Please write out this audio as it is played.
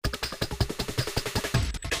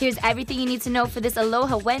Here's everything you need to know for this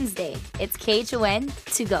Aloha Wednesday. It's KHON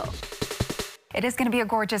to go. It is going to be a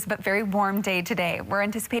gorgeous but very warm day today. We're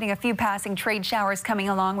anticipating a few passing trade showers coming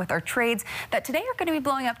along with our trades that today are going to be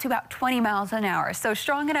blowing up to about 20 miles an hour. So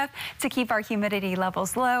strong enough to keep our humidity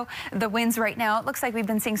levels low. The winds right now, it looks like we've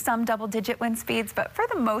been seeing some double-digit wind speeds, but for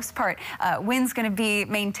the most part, wind's going to be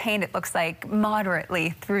maintained, it looks like,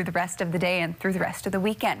 moderately through the rest of the day and through the rest of the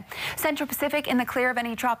weekend. Central Pacific in the clear of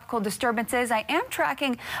any tropical disturbances. I am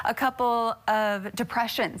tracking a couple of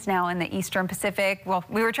depressions now in the eastern Pacific. Well,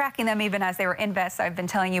 we were tracking them even as they were invest, I've been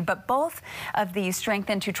telling you, but both of these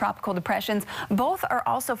strengthen to tropical depressions. Both are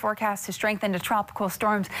also forecast to strengthen to tropical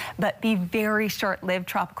storms, but be very short-lived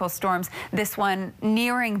tropical storms. This one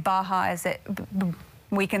nearing Baja as it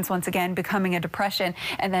weakens once again, becoming a depression,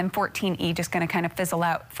 and then 14E just going to kind of fizzle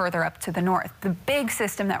out further up to the north. The big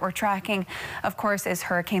system that we're tracking, of course, is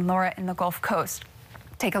Hurricane Laura in the Gulf Coast.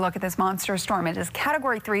 Take a look at this monster storm. It is a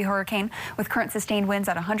Category 3 hurricane with current sustained winds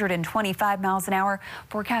at 125 miles an hour,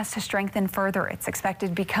 forecast to strengthen further. It's expected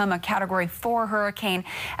to become a Category 4 hurricane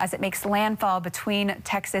as it makes landfall between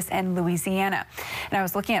Texas and Louisiana. And I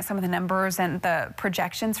was looking at some of the numbers and the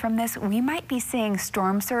projections from this. We might be seeing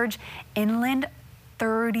storm surge inland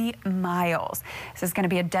 30 miles. This is going to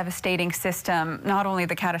be a devastating system. Not only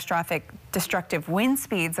the catastrophic destructive wind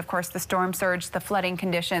speeds, of course, the storm surge, the flooding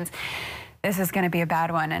conditions. This is going to be a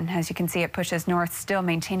bad one, and as you can see, it pushes north, still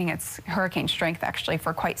maintaining its hurricane strength actually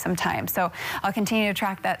for quite some time. So I'll continue to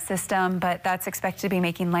track that system, but that's expected to be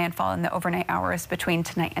making landfall in the overnight hours between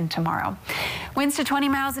tonight and tomorrow. Winds to 20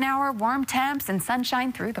 miles an hour, warm temps, and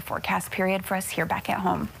sunshine through the forecast period for us here back at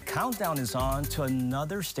home. Countdown is on to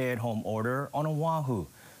another stay-at-home order on Oahu.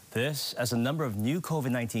 This as a number of new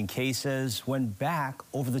COVID-19 cases went back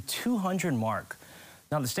over the 200 mark.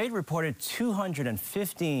 Now, the state reported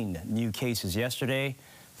 215 new cases yesterday,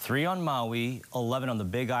 3 on Maui, 11 on the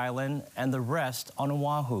Big Island, and the rest on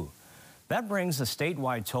Oahu. That brings the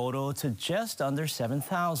statewide total to just under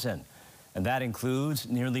 7,000. And that includes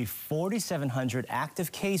nearly 4,700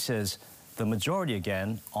 active cases, the majority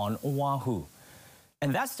again on Oahu.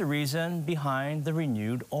 And that's the reason behind the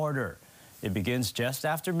renewed order. It begins just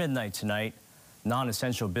after midnight tonight.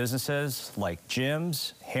 Non-essential businesses like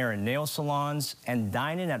gyms, hair and nail salons, and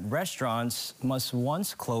dine-in at restaurants must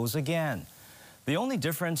once close again. The only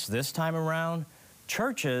difference this time around,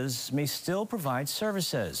 churches may still provide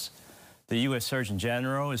services. The U.S. Surgeon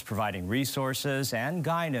General is providing resources and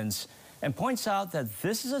guidance and points out that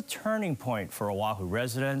this is a turning point for Oahu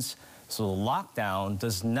residents, so the lockdown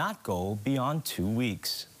does not go beyond 2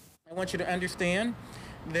 weeks. I want you to understand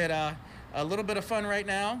that a little bit of fun right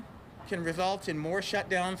now can result in more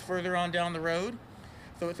shutdowns further on down the road.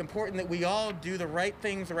 So it's important that we all do the right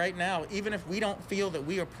things right now, even if we don't feel that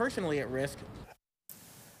we are personally at risk.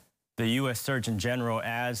 The U.S. Surgeon General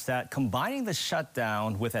adds that combining the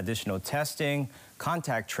shutdown with additional testing,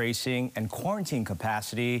 contact tracing, and quarantine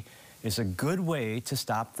capacity is a good way to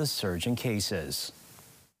stop the surge in cases.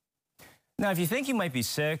 Now, if you think you might be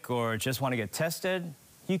sick or just want to get tested,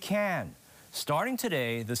 you can. Starting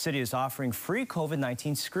today, the city is offering free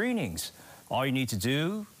COVID-19 screenings. All you need to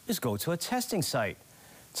do is go to a testing site.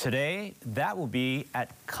 Today, that will be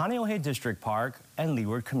at Kaneohe District Park and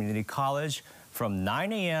Leeward Community College from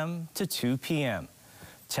 9 a.m. to 2 p.m.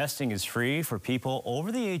 Testing is free for people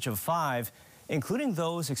over the age of 5, including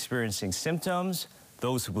those experiencing symptoms,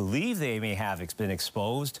 those who believe they may have been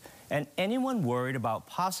exposed, and anyone worried about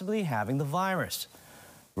possibly having the virus.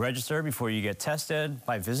 Register before you get tested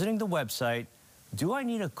by visiting the website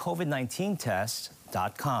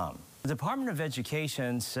doineedacovid19test.com. The Department of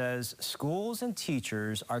Education says schools and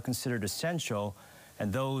teachers are considered essential,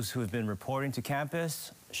 and those who have been reporting to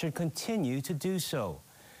campus should continue to do so.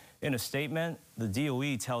 In a statement, the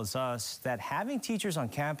DOE tells us that having teachers on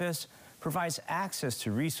campus provides access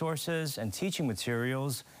to resources and teaching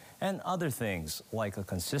materials and other things like a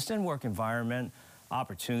consistent work environment,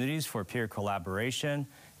 opportunities for peer collaboration,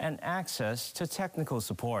 and access to technical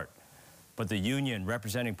support. But the union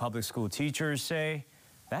representing public school teachers say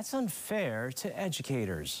that's unfair to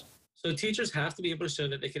educators. So teachers have to be able to show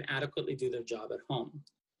that they can adequately do their job at home.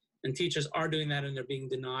 And teachers are doing that, and they're being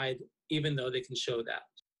denied even though they can show that.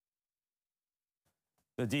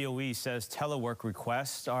 The DOE says telework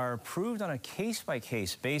requests are approved on a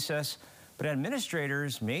case-by-case basis, but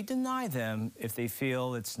administrators may deny them if they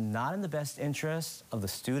feel it's not in the best interest of the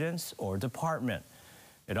students or department.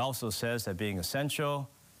 It also says that being essential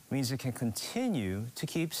means it can continue to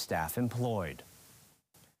keep staff employed.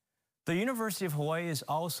 The University of Hawaii is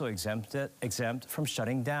also exempt from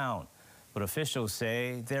shutting down, but officials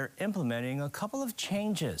say they're implementing a couple of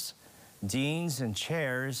changes. deans and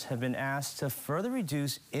chairs have been asked to further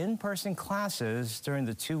reduce in-person classes during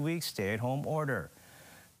the 2-week stay-at-home order.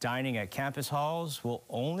 Dining at campus halls will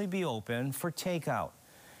only be open for takeout.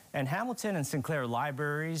 And Hamilton and Sinclair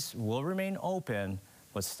libraries will remain open,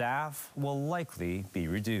 but staff will likely be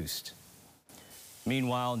reduced.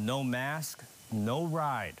 Meanwhile, no mask, no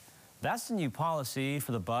ride. That's the new policy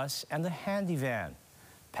for the bus and the handy van.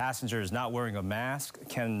 Passengers not wearing a mask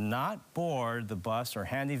cannot board the bus or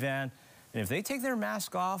handy van, and if they take their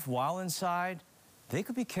mask off while inside, they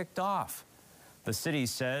could be kicked off. The city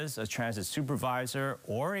says a transit supervisor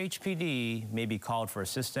or HPD may be called for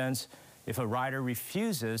assistance if a rider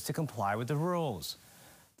refuses to comply with the rules.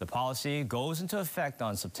 The policy goes into effect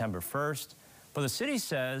on September 1st, but the city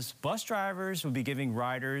says bus drivers will be giving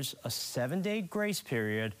riders a 7-day grace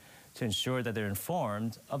period to ensure that they're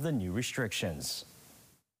informed of the new restrictions.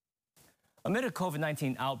 Amid a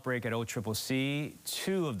COVID-19 outbreak at OCCC,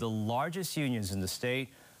 2 of the largest unions in the state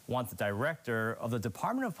want the director of the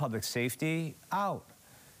Department of Public Safety out.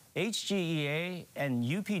 HGEA and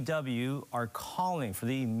UPW are calling for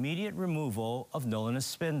the immediate removal of Nolan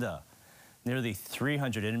Espinda. Nearly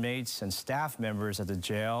 300 inmates and staff members at the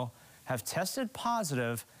jail have tested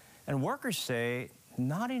positive, and workers say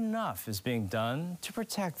not enough is being done to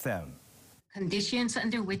protect them. Conditions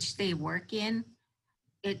under which they work in,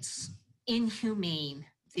 it's inhumane.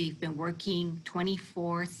 They've been working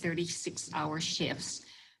 24, 36-hour shifts.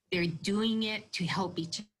 They're doing it to help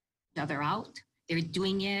each other out. They're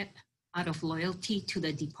doing it out of loyalty to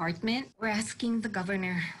the department. We're asking the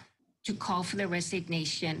governor to call for the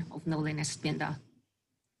resignation of Nolan Espinda.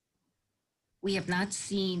 We have not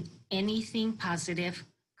seen anything positive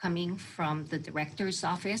coming from the director's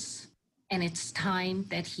office, and it's time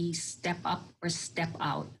that he step up or step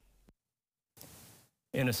out.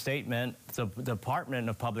 In a statement, the Department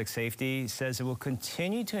of Public Safety says it will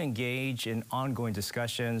continue to engage in ongoing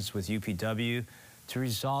discussions with UPW to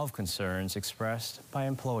resolve concerns expressed by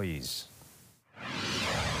employees.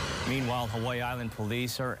 Meanwhile, Hawaii Island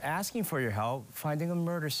police are asking for your help finding a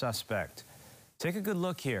murder suspect. Take a good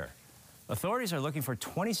look here. Authorities are looking for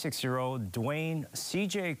 26-year-old Dwayne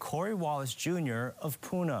C.J. Corey Wallace Jr. of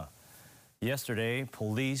Puna. Yesterday,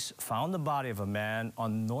 police found the body of a man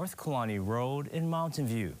on North Kalani Road in Mountain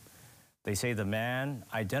View. They say the man,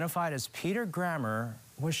 identified as Peter Grammer,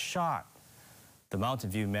 was shot. The Mountain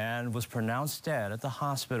View man was pronounced dead at the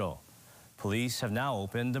hospital. Police have now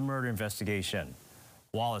opened the murder investigation.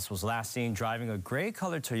 Wallace was last seen driving a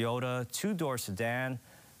gray-colored Toyota 2-door sedan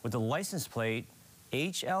with the license plate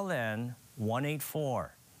HLN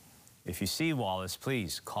 184. If you see Wallace,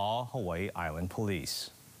 please call Hawaii Island Police.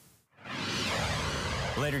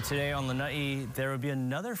 Later today on Lanai, there will be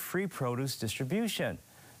another free produce distribution.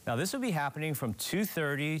 Now, this will be happening from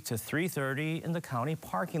 2:30 to 3:30 in the county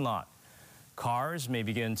parking lot. Cars may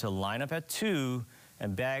begin to line up at 2,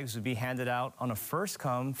 and bags will be handed out on a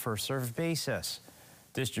first-come, first-served basis.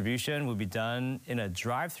 Distribution will be done in a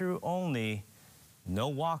drive-through only. No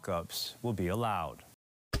walk-ups will be allowed.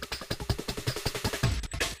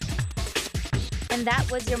 And that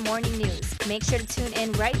was your morning news. Make sure to tune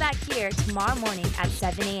in right back here tomorrow morning at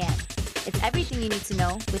 7 a.m. It's everything you need to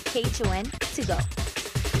know with KHON to go.